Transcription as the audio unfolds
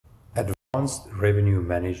Advanced Revenue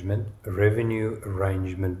Management, Revenue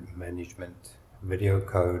Arrangement Management, video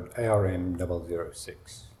code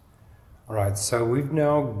ARM006. Alright, so we've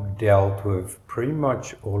now dealt with pretty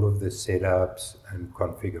much all of the setups and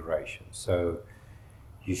configurations. So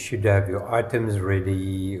you should have your items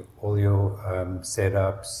ready, all your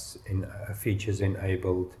setups, features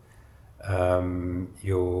enabled,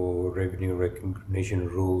 your revenue recognition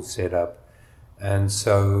rules set up. And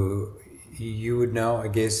so you would now, I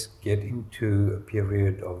guess, get into a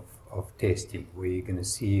period of testing where you're going to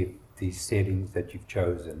see if these settings that you've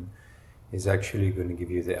chosen is actually going to give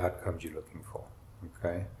you the outcomes you're looking for.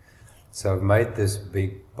 Okay, so I've made this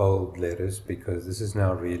big bold letters because this is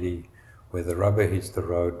now really where the rubber hits the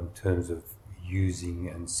road in terms of using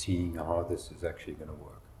and seeing how this is actually going to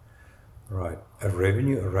work. Right, a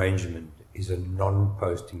revenue arrangement is a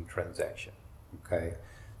non-posting transaction. Okay,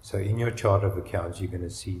 so in your chart of accounts, you're going to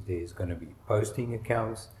see there's going to be posting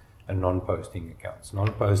accounts and non-posting accounts.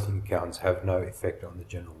 Non-posting accounts have no effect on the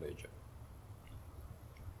general ledger.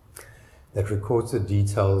 That records the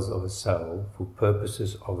details of a sale for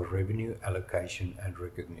purposes of a revenue allocation and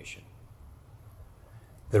recognition.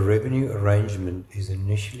 The revenue arrangement is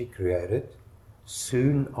initially created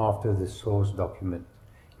soon after the source document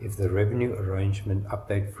if the revenue arrangement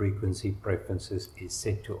update frequency preferences is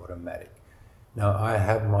set to automatic. Now I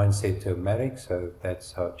have mine set to automatic, so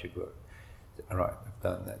that's how it should work. Alright, I've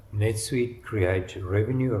done that. NetSuite creates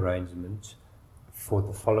revenue arrangements for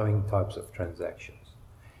the following types of transactions.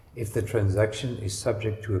 If the transaction is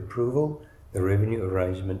subject to approval, the revenue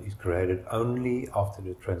arrangement is created only after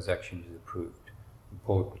the transaction is approved.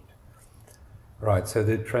 Important. Right, so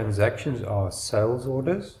the transactions are sales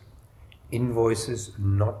orders, invoices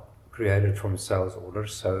not created from sales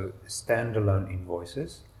orders, so standalone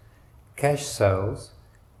invoices, cash sales,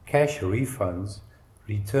 cash refunds,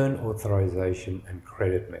 return authorization, and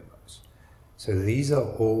credit memos. So these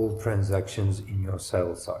are all transactions in your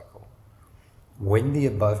sales cycle. When the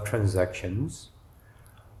above transactions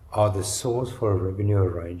are the source for a revenue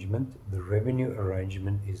arrangement, the revenue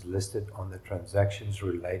arrangement is listed on the transactions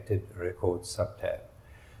related record subtab.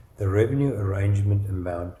 The revenue arrangement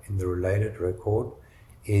amount in the related record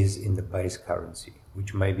is in the base currency,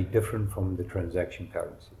 which may be different from the transaction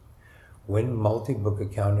currency. When multi-book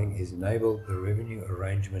accounting is enabled, the revenue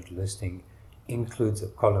arrangement listing includes a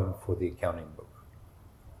column for the accounting book.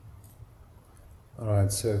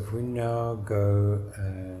 Alright, so if we now go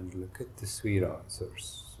and look at the suite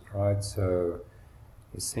answers, right, so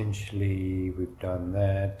essentially we've done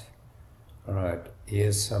that. Alright,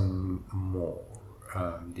 here's some more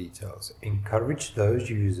details. Encourage those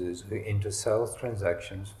users who enter sales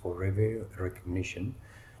transactions for revenue recognition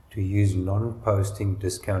to use non-posting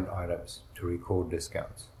discount items to record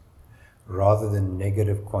discounts rather than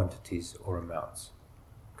negative quantities or amounts.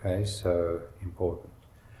 Okay, so important.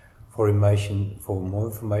 For more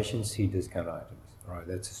information, see discount items. Right,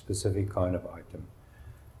 that's a specific kind of item.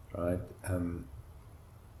 Right.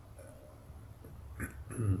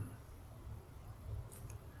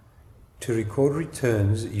 To record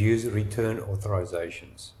returns, use return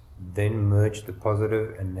authorizations. Then merge the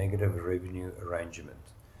positive and negative revenue arrangement.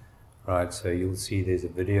 Right, so you'll see there's a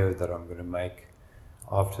video that I'm going to make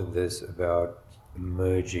after this about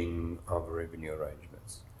merging of revenue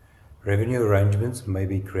arrangements. Revenue arrangements may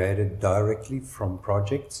be created directly from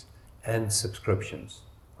projects and subscriptions,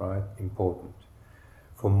 right? Important.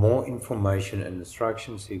 For more information and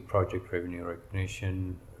instructions, see project revenue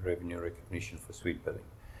recognition for suite billing.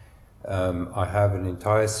 I have an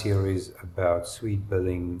entire series about suite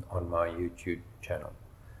billing on my YouTube channel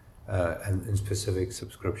and in specific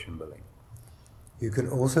subscription billing. You can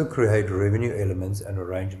also create revenue elements and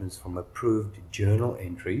arrangements from approved journal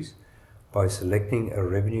entries by selecting a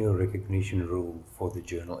revenue recognition rule for the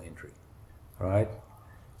journal entry, right?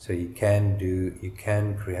 So you can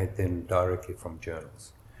create them directly from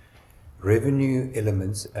journals. Revenue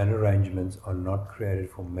elements and arrangements are not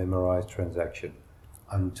created for memorized transaction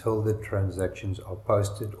until the transactions are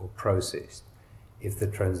posted or processed if the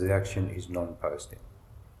transaction is non-posting.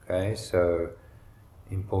 Okay, so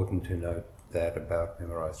important to note that about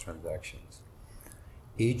memorized transactions.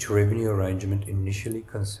 Each revenue arrangement initially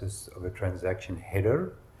consists of a transaction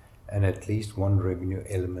header and at least one revenue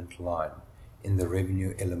element line in the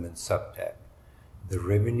revenue element subtab. The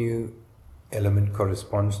revenue element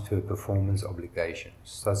corresponds to a performance obligation,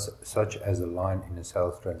 such as a line in a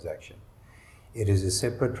sales transaction. It is a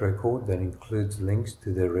separate record that includes links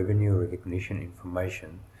to the revenue recognition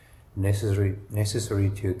information necessary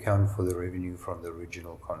to account for the revenue from the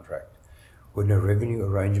original contract. When a revenue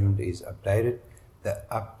arrangement is updated, the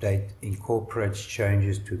update incorporates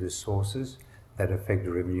changes to the sources that affect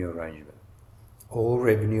revenue arrangement. All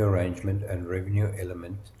revenue arrangement and revenue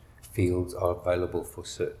element fields are available for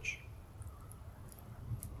search.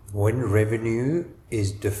 When revenue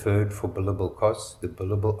is deferred for billable costs, the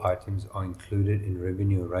billable items are included in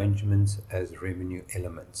revenue arrangements as revenue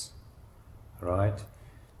elements. Right?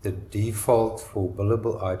 The default for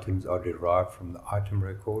billable items are derived from the item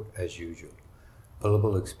record as usual.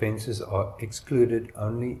 Billable expenses are included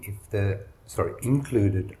only if the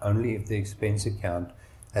expense account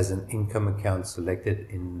has an income account selected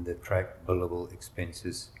in the track billable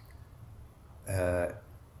expenses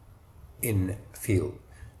in field.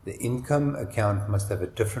 The income account must have a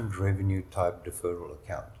different revenue type deferral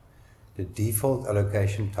account. The default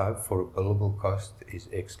allocation type for a billable cost is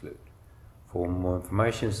exclude. For more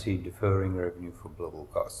information, see deferring revenue for billable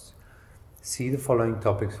costs. See the following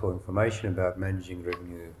topics for information about managing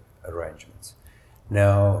revenue arrangements.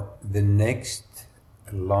 Now, the next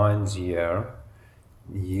lines here,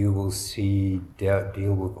 you will see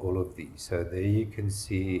deal with all of these. So there you can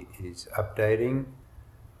see is updating,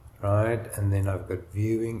 right? And then I've got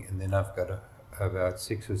viewing, and then I've got about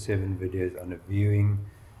 6 or 7 videos on viewing,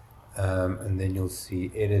 and then you'll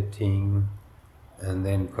see editing, and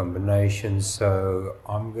then combinations. So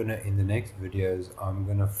I'm gonna, in the next videos, I'm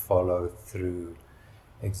gonna follow through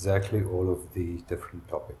exactly all of these different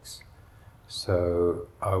topics. So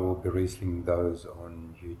I will be releasing those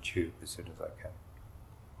on YouTube as soon as I can.